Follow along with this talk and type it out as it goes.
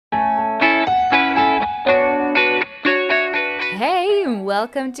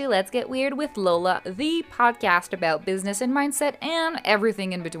welcome to Let's Get Weird with Lola, the podcast about business and mindset and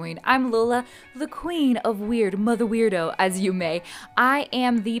everything in between. I'm Lola, the queen of weird, mother weirdo, as you may. I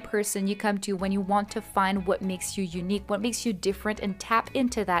am the person you come to when you want to find what makes you unique, what makes you different, and tap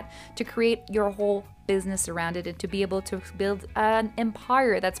into that to create your whole business around it and to be able to build an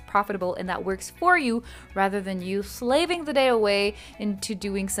empire that's profitable and that works for you rather than you slaving the day away into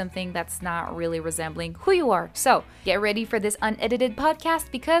doing something that's not really resembling who you are. So get ready for this unedited podcast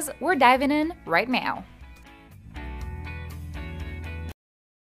because we're diving in right now.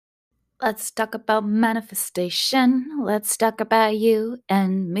 Let's talk about manifestation. Let's talk about you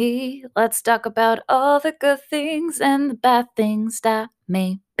and me. Let's talk about all the good things and the bad things that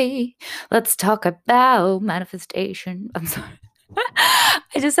may be. Let's talk about manifestation. I'm sorry.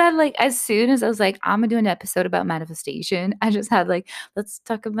 I just had as soon as I was like, I'm gonna do an episode about manifestation, I just had let's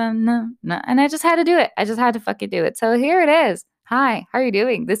talk about no, and I just had to do it. I just had to fucking do it. So here it is. Hi, how are you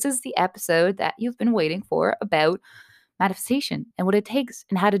doing? This is the episode that you've been waiting for about manifestation and what it takes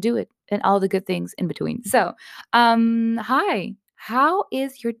and how to do it and all the good things in between. So, hi, how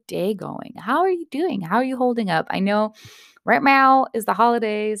is your day going? How are you doing? How are you holding up? I know right now is the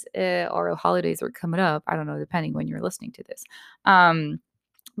holidays or holidays are coming up. I don't know, depending when you're listening to this.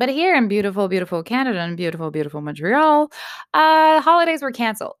 But here in beautiful, beautiful Canada and beautiful, beautiful Montreal, holidays were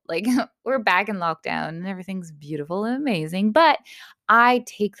canceled. We're back in lockdown and everything's beautiful and amazing. But I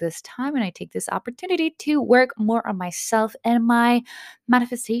take this time and I take this opportunity to work more on myself and my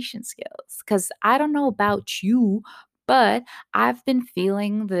manifestation skills. Because I don't know about you, but I've been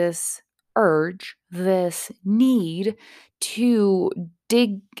feeling this urge, this need to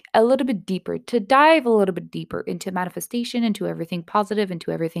dig a little bit deeper, to dive a little bit deeper into manifestation, into everything positive,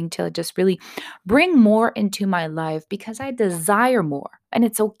 into everything to just really bring more into my life because I desire more and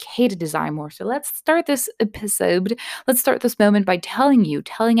it's okay to desire more. So let's start this episode. Let's start this moment by telling you,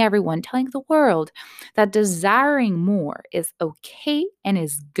 telling everyone, telling the world that desiring more is okay and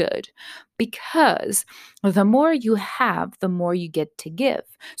is good because the more you have, the more you get to give.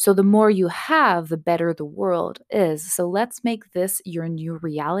 So the more you have, the better the world is. So let's make this your new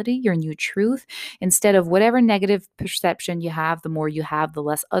reality, your new truth. Instead of whatever negative perception you have, the more you have, the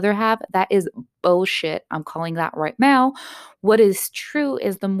less other have. That is bullshit. I'm calling that right now. What is true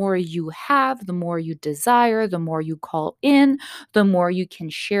is the more you have, the more you desire, the more you call in, the more you can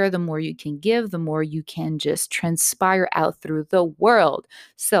share, the more you can give, the more you can just transpire out through the world.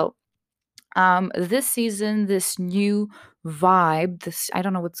 So this season, this new vibe, this I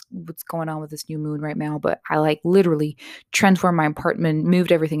don't know what's going on with this new moon right now, but I literally transformed my apartment,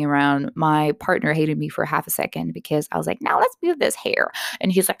 moved everything around. My partner hated me for half a second because I was like, now let's move this hair.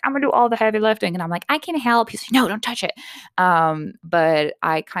 And he's like, I'm gonna do all the heavy lifting. And I'm like, I can help. He's like, no, don't touch it. But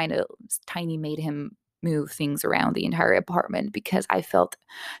I kind of tiny made him move things around the entire apartment because I felt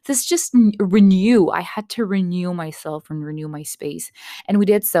this just renew. I had to renew myself and renew my space. And we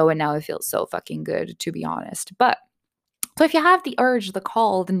did so, and now it feels so fucking good, to be honest. But so if you have the urge, the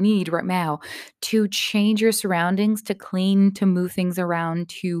call, the need right now to change your surroundings, to clean, to move things around,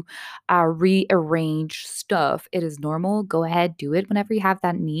 to rearrange stuff, it is normal. Go ahead, do it whenever you have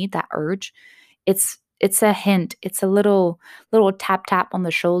that need, that urge. It's a hint. It's a little tap tap on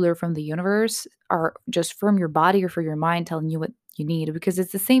the shoulder from the universe, or just from your body or for your mind, telling you what you need. Because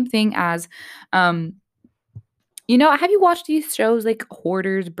it's the same thing as um have you watched these shows like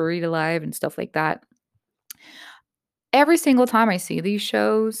Hoarders, Buried Alive, and stuff like that? Every single time I see these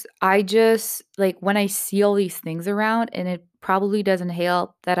shows, I just when I see all these things around, and it probably doesn't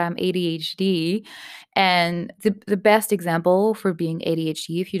help that I'm ADHD. And the best example for being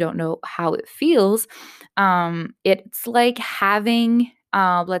ADHD, if you don't know how it feels, it's like having,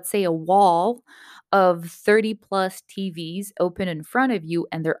 let's say, a wall of 30 plus TVs open in front of you,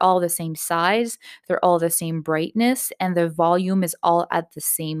 and they're all the same size, they're all the same brightness, and the volume is all at the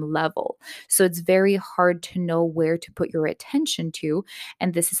same level. So it's very hard to know where to put your attention to.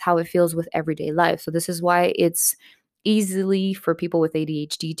 And this is how it feels with everyday life. So this is why it's easily for people with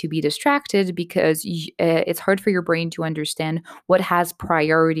ADHD to be distracted because it's hard for your brain to understand what has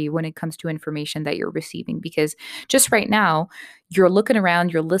priority when it comes to information that you're receiving. Because just right now, you're looking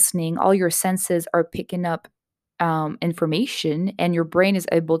around, you're listening, all your senses are picking up information, and your brain is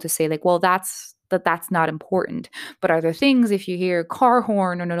able to say well, that's not important. But other things, if you hear a car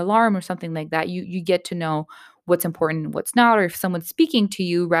horn or an alarm or something like that, you get to know what's important and what's not, or if someone's speaking to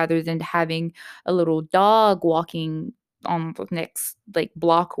you rather than having a little dog walking on the next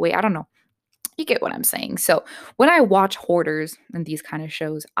block away. I don't know. You get what I'm saying. So when I watch Hoarders and these kind of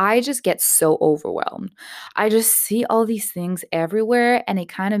shows, I just get so overwhelmed. I just see all these things everywhere, and it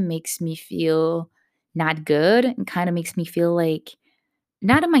kind of makes me feel not good, and kind of makes me feel like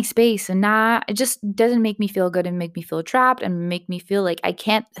not in my space, and not it just doesn't make me feel good and make me feel trapped and make me feel like I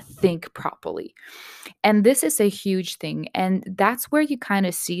can't think properly. And this is a huge thing. And that's where you kind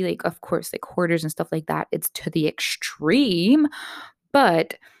of see, like, of course, like hoarders and stuff like that, it's to the extreme,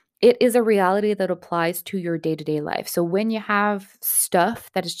 but it is a reality that applies to your day-to-day life. So when you have stuff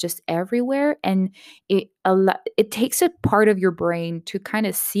that is just everywhere, and it takes a part of your brain to kind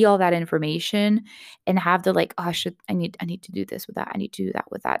of see all that information and have the like, oh, I need to do this with that. I need to do that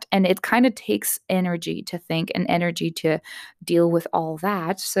with that. And it kind of takes energy to think and energy to deal with all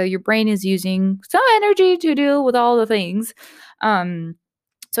that. So your brain is using some energy to deal with all the things. Um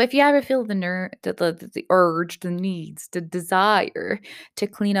so if you ever feel the urge, the needs, the desire to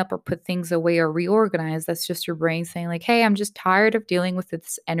clean up or put things away or reorganize, that's just your brain saying like, "Hey, I'm just tired of dealing with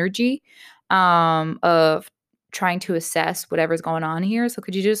this energy of trying to assess whatever's going on here. So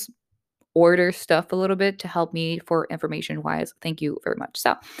could you just order stuff a little bit to help me for information wise? Thank you very much."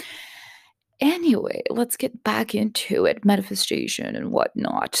 So anyway, let's get back into it, manifestation and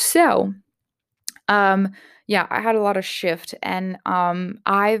whatnot. So um, yeah, I had a lot of shift, and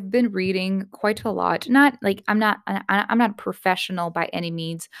I've been reading quite a lot. Not like I'm not professional by any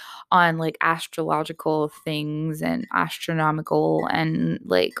means on like astrological things and astronomical and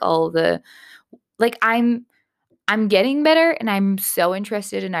like all the like I'm getting better, and I'm so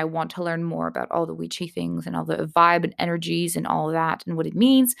interested, and I want to learn more about all the witchy things and all the vibe and energies and all of that and what it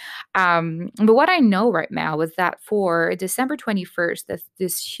means. But what I know right now is that for December 21st,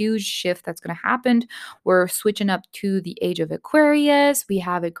 this huge shift that's going to happen. We're switching up to the age of Aquarius. We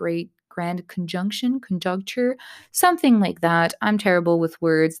have a great grand conjuncture, something like that. I'm terrible with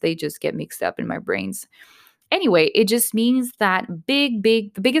words. They just get mixed up in my brains. Anyway, it just means that the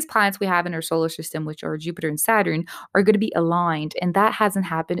biggest planets we have in our solar system, which are Jupiter and Saturn, are going to be aligned. And that hasn't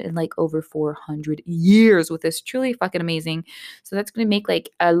happened in like over 400 years, with this truly fucking amazing. So that's going to make like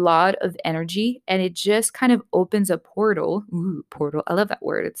a lot of energy, and it just kind of opens a portal. Ooh, portal. I love that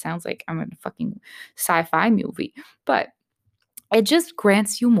word. It sounds like I'm in a fucking sci-fi movie. But it just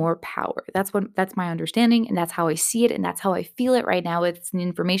grants you more power. That's my understanding, and that's how I see it, and that's how I feel it right now. It's the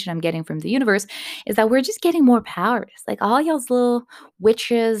information I'm getting from the universe is that we're just getting more powers. Like all y'all's little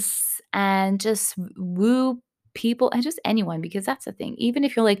witches and just woo people and just anyone, because that's the thing. Even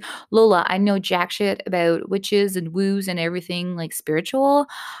if you're like, Lola, I know jack shit about witches and woos and everything like spiritual.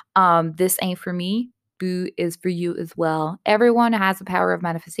 This ain't for me. Boo is for you as well. Everyone has the power of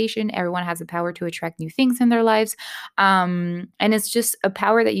manifestation. Everyone has the power to attract new things in their lives. And it's just a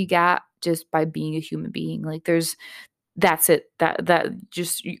power that you get just by being a human being. Like that's it. That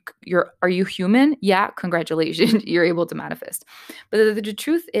just you're are you human? Yeah, congratulations. You're able to manifest. But the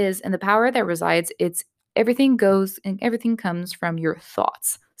truth is, and the power that resides, it's everything goes and everything comes from your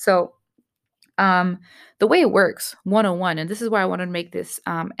thoughts. So um the way it works 101, and this is why I wanted to make this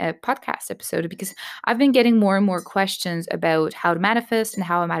a podcast episode, because I've been getting more and more questions about how to manifest and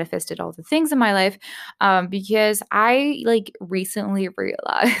how I manifested all the things in my life, because I like recently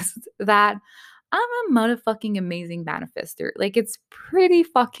realized that I'm a motherfucking amazing manifester. Like it's pretty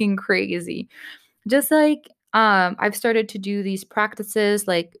fucking crazy. Just like I've started to do these practices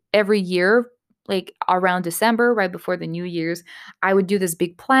like every year, like around December, right before the New Year's, I would do this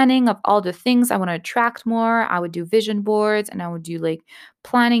big planning of all the things I want to attract more. I would do vision boards, and I would do like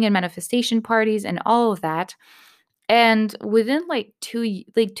planning and manifestation parties and all of that. And within like 3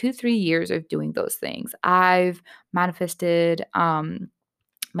 years of doing those things, I've manifested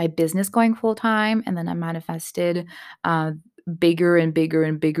my business going full time, and then I manifested uh, bigger and bigger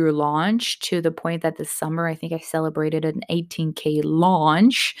and bigger launch, to the point that this summer I think I celebrated an 18K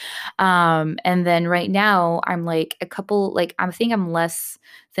launch. And then right now I'm like a couple, like I think I'm less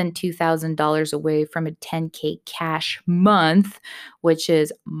than $2,000 away from a 10K cash month, which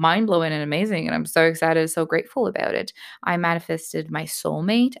is mind blowing and amazing. And I'm so excited, so grateful about it. I manifested my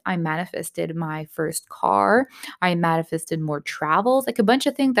soulmate. I manifested my first car. I manifested more travels, like a bunch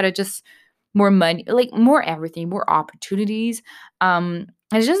of things that are just more money, like more everything, more opportunities.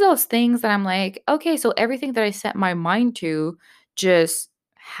 It's just those things that I'm like, okay, so everything that I set my mind to just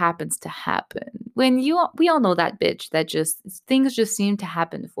happens to happen. We all know that bitch that just things just seem to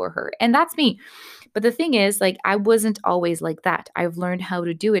happen for her. And that's me. But the thing is, like, I wasn't always like that. I've learned how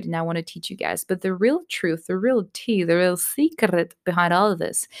to do it, and I want to teach you guys. But the real truth, the real tea, the real secret behind all of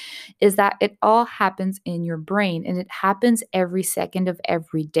this is that it all happens in your brain, and it happens every second of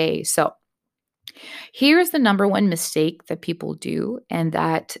every day. So, here's the number one mistake that people do, and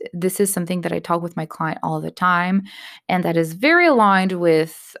that this is something that I talk with my client all the time, and that is very aligned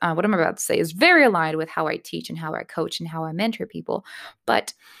with what I'm about to say is very aligned with how I teach and how I coach and how I mentor people.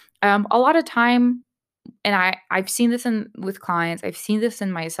 But a lot of time and I've seen this with clients, I've seen this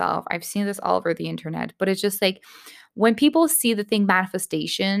in myself, I've seen this all over the internet, but it's just like when people see the thing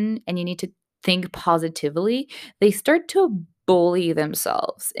manifestation and you need to think positively, they start to bully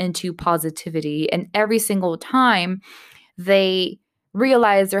themselves into positivity. And every single time they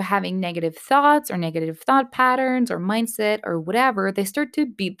realize they're having negative thoughts or negative thought patterns or mindset or whatever, they start to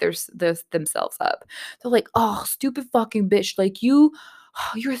beat themselves up. They're like, oh, stupid fucking bitch. Like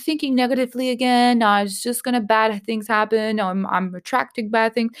you're thinking negatively again. It's just gonna bad things happen. I'm attracting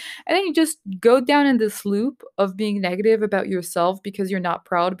bad things. And then you just go down in this loop of being negative about yourself because you're not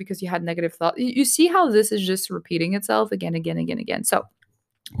proud because you had negative thoughts. You see how this is just repeating itself again, again, again, again. So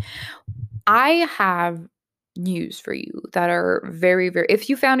I have news for you that are very, very, if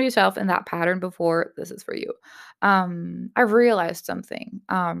you found yourself in that pattern before, this is for you. I've realized something.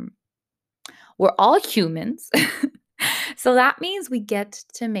 We're all humans. So that means we get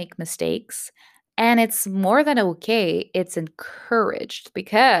to make mistakes. And it's more than okay, it's encouraged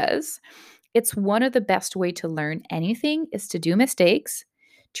because it's one of the best way to learn anything is to do mistakes,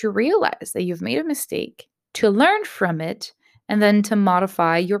 to realize that you've made a mistake, to learn from it, and then to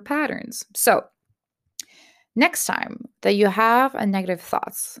modify your patterns. So next time that you have a negative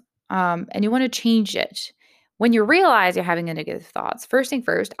thoughts and you want to change it, when you realize you're having a negative thoughts, first thing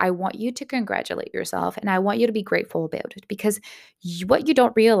first, I want you to congratulate yourself and I want you to be grateful about it because what you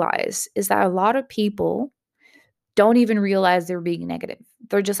don't realize is that a lot of people don't even realize they're being negative.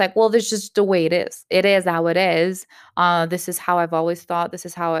 They're just like, well, this is just the way it is. It is how it is. This is how I've always thought. This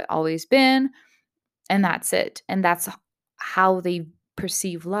is how it always been. And that's it. And that's how they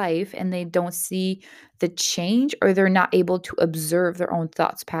perceive life. And they don't see the change or they're not able to observe their own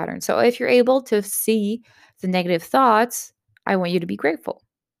thoughts pattern. So if you're able to see the negative thoughts, I want you to be grateful.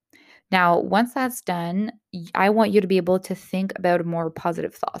 Now, once that's done, I want you to be able to think about more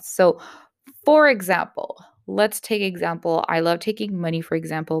positive thoughts. So, for example, let's take example. I love taking money, for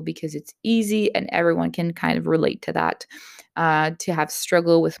example, because it's easy and everyone can kind of relate to that, to have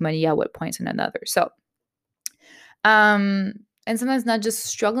struggle with money at what points and another. So, um, and sometimes not just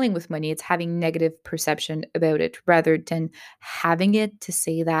struggling with money, it's having negative perception about it rather than having it to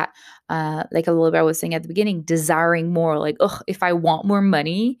say that, like a little bit I was saying at the beginning, desiring more, like, oh, if I want more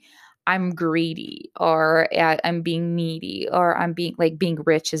money, I'm greedy or I'm being needy or I'm being like being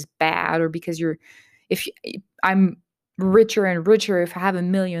rich is bad or because if I'm richer and richer if I have $1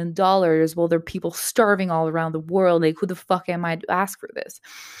 million, well, there are people starving all around the world. Like, who the fuck am I to ask for this?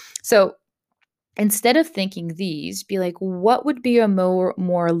 So instead of thinking these, be like, what would be a more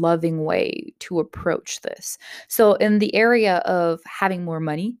loving way to approach this? So in the area of having more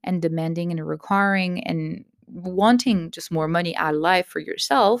money and demanding and requiring and wanting just more money out of life for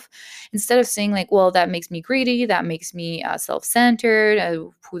yourself, instead of saying like, well, that makes me greedy, that makes me self-centered,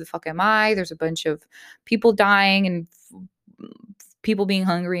 who the fuck am I? There's a bunch of people dying and people being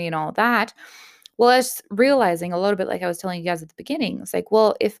hungry and all that. Well, I was realizing a little bit like I was telling you guys at the beginning. It's like,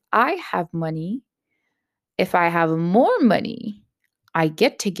 well, if I have money, if I have more money, I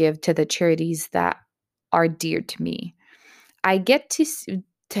get to give to the charities that are dear to me. I get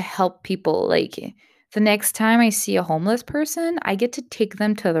to help people. Like the next time I see a homeless person, I get to take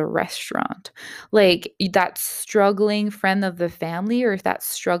them to the restaurant. Like that struggling friend of the family or that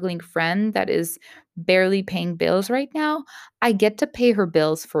struggling friend that is barely paying bills right now, I get to pay her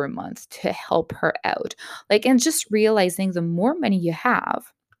bills for a month to help her out. Like, and just realizing the more money you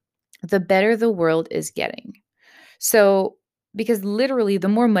have, the better the world is getting. So, because literally, the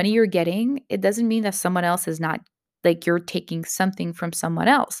more money you're getting, it doesn't mean that someone else is not like you're taking something from someone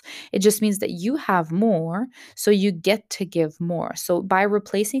else. It just means that you have more, so you get to give more. So, by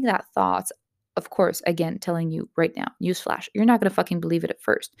replacing that thought, of course, again, telling you right now, newsflash, you're not going to fucking believe it at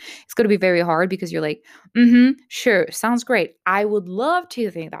first. It's going to be very hard because you're like, sure, sounds great. I would love to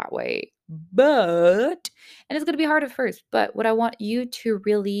think that way, but and it's going to be hard at first. But what I want you to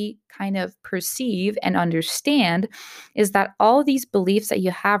really kind of perceive and understand is that all these beliefs that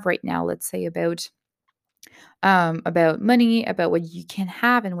you have right now, let's say about money, about what you can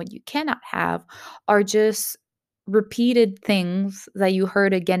have and what you cannot have, are just repeated things that you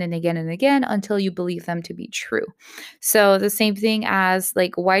heard again and again and again until you believe them to be true. So the same thing as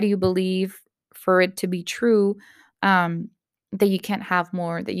like, why do you believe for it to be true? That you can't have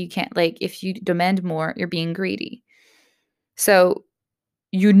more, that you can't, like, if you demand more, you're being greedy. So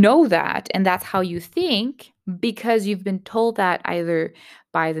you know that, and that's how you think because you've been told that either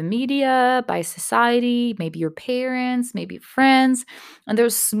by the media, by society, maybe your parents, maybe friends. And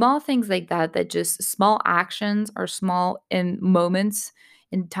there's small things like that, that just small actions or small in moments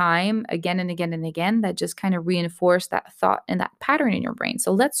in time again and again and again that just kind of reinforce that thought and that pattern in your brain.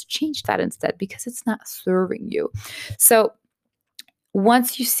 So let's change that instead because it's not serving you. So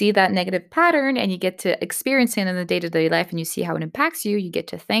once you see that negative pattern and you get to experience it in the day-to-day life and you see how it impacts you, you get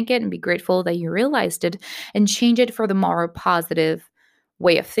to thank it and be grateful that you realized it and change it for the more positive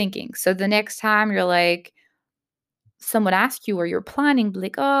way of thinking. So the next time you're like, someone asks you or you're planning,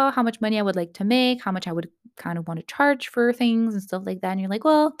 like, oh, how much money I would like to make, how much I would kind of want to charge for things and stuff like that. And you're like,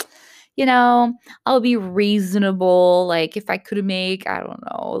 well, I'll be reasonable. Like if I could make, I don't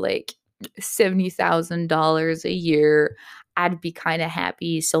know, like $70,000 a year, I'd be kind of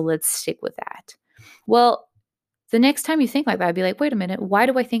happy. So let's stick with that. Well, the next time you think like that, I'd be like, wait a minute, why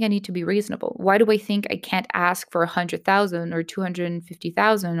do I think I need to be reasonable? Why do I think I can't ask for 100,000 or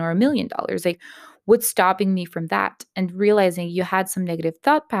 250,000 or $1 million? Like, what's stopping me from that? And realizing you had some negative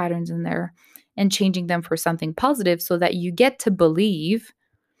thought patterns in there and changing them for something positive so that you get to believe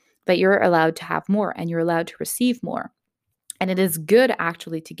that you're allowed to have more and you're allowed to receive more. And it is good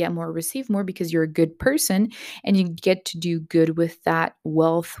actually to get more, receive more because you're a good person and you get to do good with that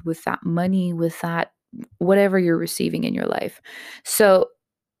wealth, with that money, with that whatever you're receiving in your life. So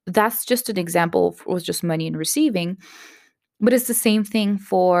that's just an example was just money and receiving. But it's the same thing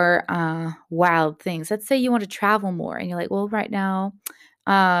for wild things. Let's say you want to travel more and you're like, well, right now,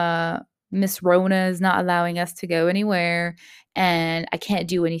 uh, Miss Rona is not allowing us to go anywhere and I can't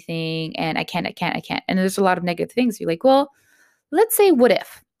do anything and I can't. And there's a lot of negative things. You're like, well, let's say what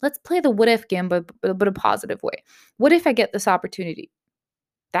if? Let's play the what if game, but a positive way. What if I get this opportunity?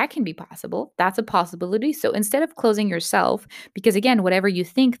 That can be possible. That's a possibility. So instead of closing yourself, because again, whatever you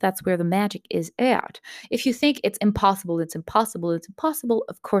think, that's where the magic is at. If you think it's impossible, it's impossible, it's impossible,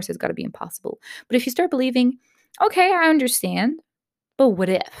 of course it's got to be impossible. But if you start believing, okay, I understand, but what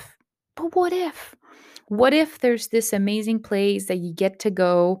if? But what if? What if there's this amazing place that you get to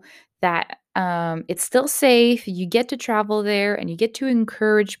go that it's still safe, you get to travel there and you get to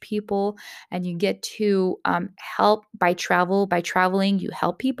encourage people and you get to help by traveling you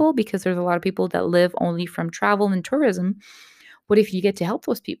help people because there's a lot of people that live only from travel and tourism. What if you get to help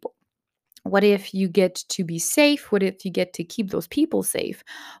those people? What if you get to be safe? What if you get to keep those people safe?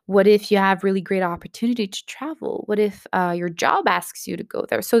 What if you have really great opportunity to travel? What if your job asks you to go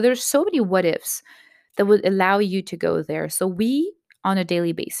there? So there's so many what ifs that would allow you to go there. So we, on a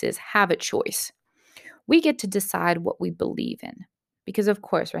daily basis, have a choice. We get to decide what we believe in. Because, of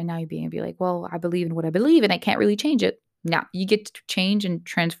course, right now you're being be like, well, I believe in what I believe and I can't really change it. No, you get to change and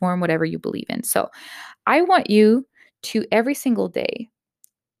transform whatever you believe in. So I want you to every single day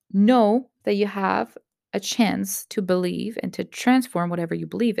know that you have a chance to believe and to transform whatever you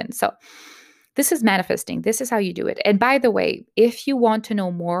believe in. So this is manifesting. This is how you do it. And by the way, if you want to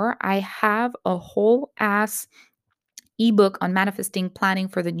know more, I have a whole ass ebook on manifesting planning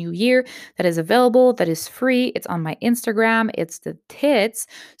for the new year that is available, that is free. It's on my Instagram. It's the tits.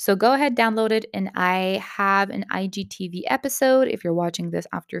 So go ahead, download it. And I have an IGTV episode if you're watching this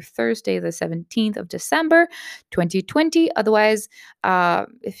after Thursday, the 17th of December, 2020. Otherwise,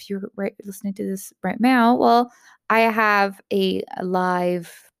 if you're listening to this right now, well, I have a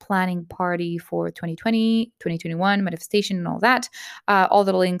live planning party for 2020, 2021, manifestation, and all that. All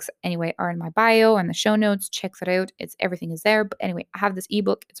the links, anyway, are in my bio and the show notes. Check that out. Everything is there. But anyway, I have this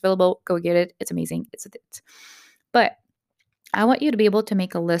ebook. It's available. Go get it. It's amazing. It's a bit. But I want you to be able to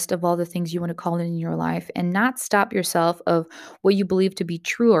make a list of all the things you want to call in your life and not stop yourself of what you believe to be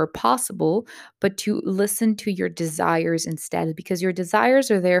true or possible, but to listen to your desires instead, because your desires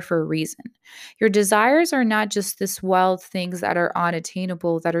are there for a reason. Your desires are not just this wild things that are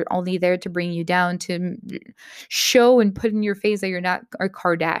unattainable, that are only there to bring you down, to show and put in your face that you're not a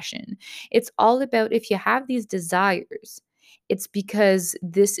Kardashian. It's all about if you have these desires, it's because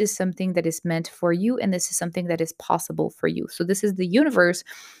this is something that is meant for you and this is something that is possible for you. So this is the universe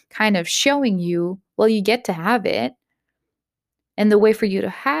kind of showing you, well, you get to have it. And the way for you to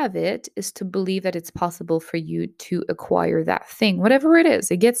have it is to believe that it's possible for you to acquire that thing, whatever it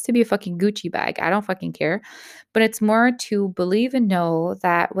is. It gets to be a fucking Gucci bag. I don't fucking care. But it's more to believe and know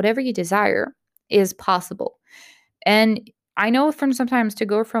that whatever you desire is possible. And I know from sometimes to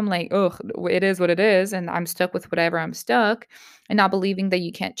go from like, oh, it is what it is, and I'm stuck with whatever I'm stuck, and not believing that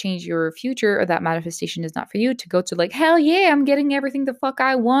you can't change your future or that manifestation is not for you, to go to like, hell yeah, I'm getting everything the fuck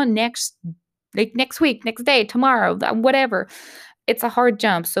I want next week, next day, tomorrow, whatever. It's a hard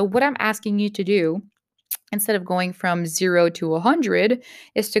jump. So what I'm asking you to do, instead of going from 0 to 100,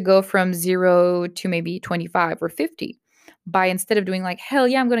 is to go from 0 to maybe 25 or 50. By instead of doing like, hell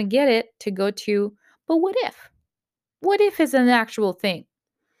yeah, I'm going to get it, to go to, but what if? What if is an actual thing?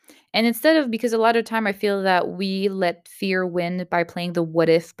 And instead of, because a lot of time I feel that we let fear win by playing the what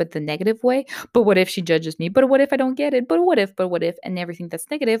if, but the negative way. But what if she judges me? But what if I don't get it? But what if, and everything that's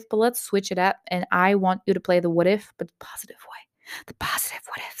negative. But let's switch it up. And I want you to play the what if, but the positive way, the positive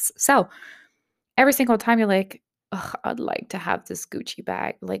what ifs. So every single time you're like, ugh, I'd like to have this Gucci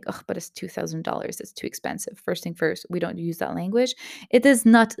bag. Like, ugh, but it's $2,000. It's too expensive. First thing first, we don't use that language. It is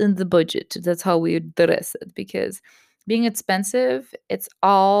not in the budget. That's how we address it, because being expensive, it's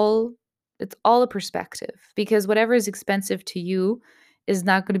all a perspective. Because whatever is expensive to you is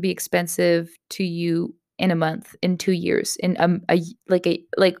not going to be expensive to you in a month, in 2 years, in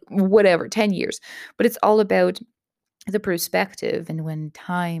like whatever, 10 years. But it's all about the perspective, and when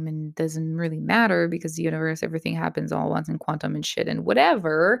time and doesn't really matter, because the universe, everything happens all at once, and quantum and shit and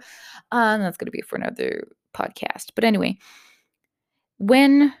whatever. That's going to be for another podcast. But anyway,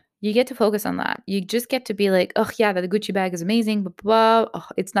 when you get to focus on that, you just get to be like, oh yeah, the Gucci bag is amazing, but blah, oh,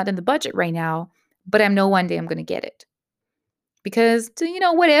 it's not in the budget right now, but I know one day I'm going to get it. Because,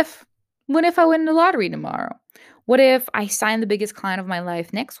 what if I win the lottery tomorrow? What if I sign the biggest client of my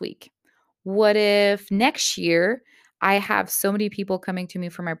life next week? What if next year I have so many people coming to me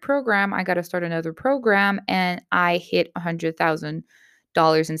for my program, I got to start another program, and I hit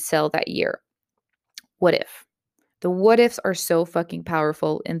 $100,000 in sale that year? What if? The what ifs are so fucking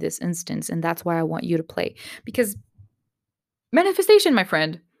powerful in this instance, and that's why I want you to play. Because manifestation, my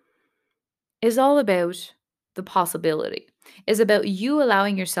friend, is all about the possibility. Is about you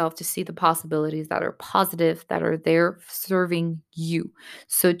allowing yourself to see the possibilities that are positive, that are there serving you.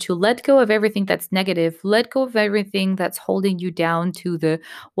 So to let go of everything that's negative, let go of everything that's holding you down to the,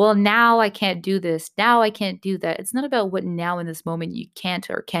 well, now I can't do this, now I can't do that. It's not about what now in this moment you can't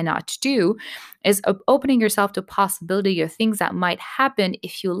or cannot do. Is opening yourself to possibility of things that might happen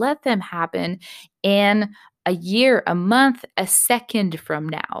if you let them happen, and a year, a month, a second from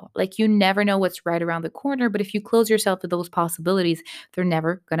now. Like, you never know what's right around the corner, but if you close yourself to those possibilities, they're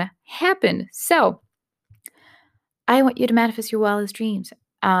never going to happen. So, I want you to manifest your wildest dreams.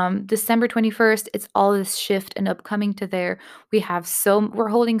 December 21st, it's all this shift and upcoming to there. We're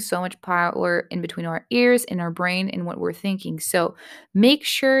holding so much power in between our ears, in our brain, and what we're thinking. So make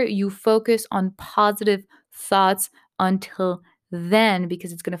sure you focus on positive thoughts until then,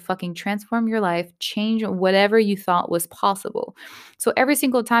 because it's going to fucking transform your life, change whatever you thought was possible. So every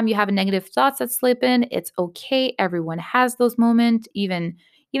single time you have a negative thoughts that slip in, it's okay. Everyone has those moments, even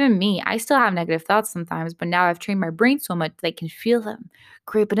me, I still have negative thoughts sometimes, but now I've trained my brain so much that I can feel them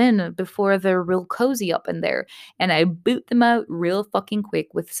creeping in before they're real cozy up in there. And I boot them out real fucking quick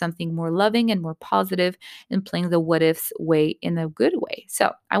with something more loving and more positive, and playing the what ifs way in a good way.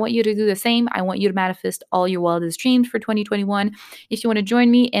 So I want you to do the same. I want you to manifest all your wildest dreams for 2021. If you want to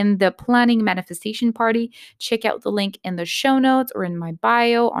join me in the planning manifestation party, check out the link in the show notes or in my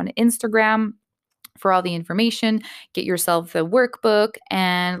bio on Instagram for all the information. Get yourself the workbook,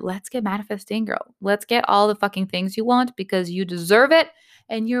 and let's get manifesting, girl. Let's get all the fucking things you want, because you deserve it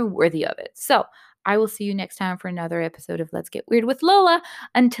and you're worthy of it. So I will see you next time for another episode of Let's Get Weird with Lola.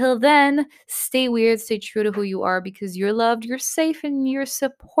 Until then, stay weird, stay true to who you are, because you're loved, you're safe, and you're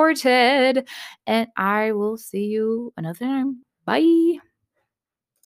supported. And I will see you another time. Bye.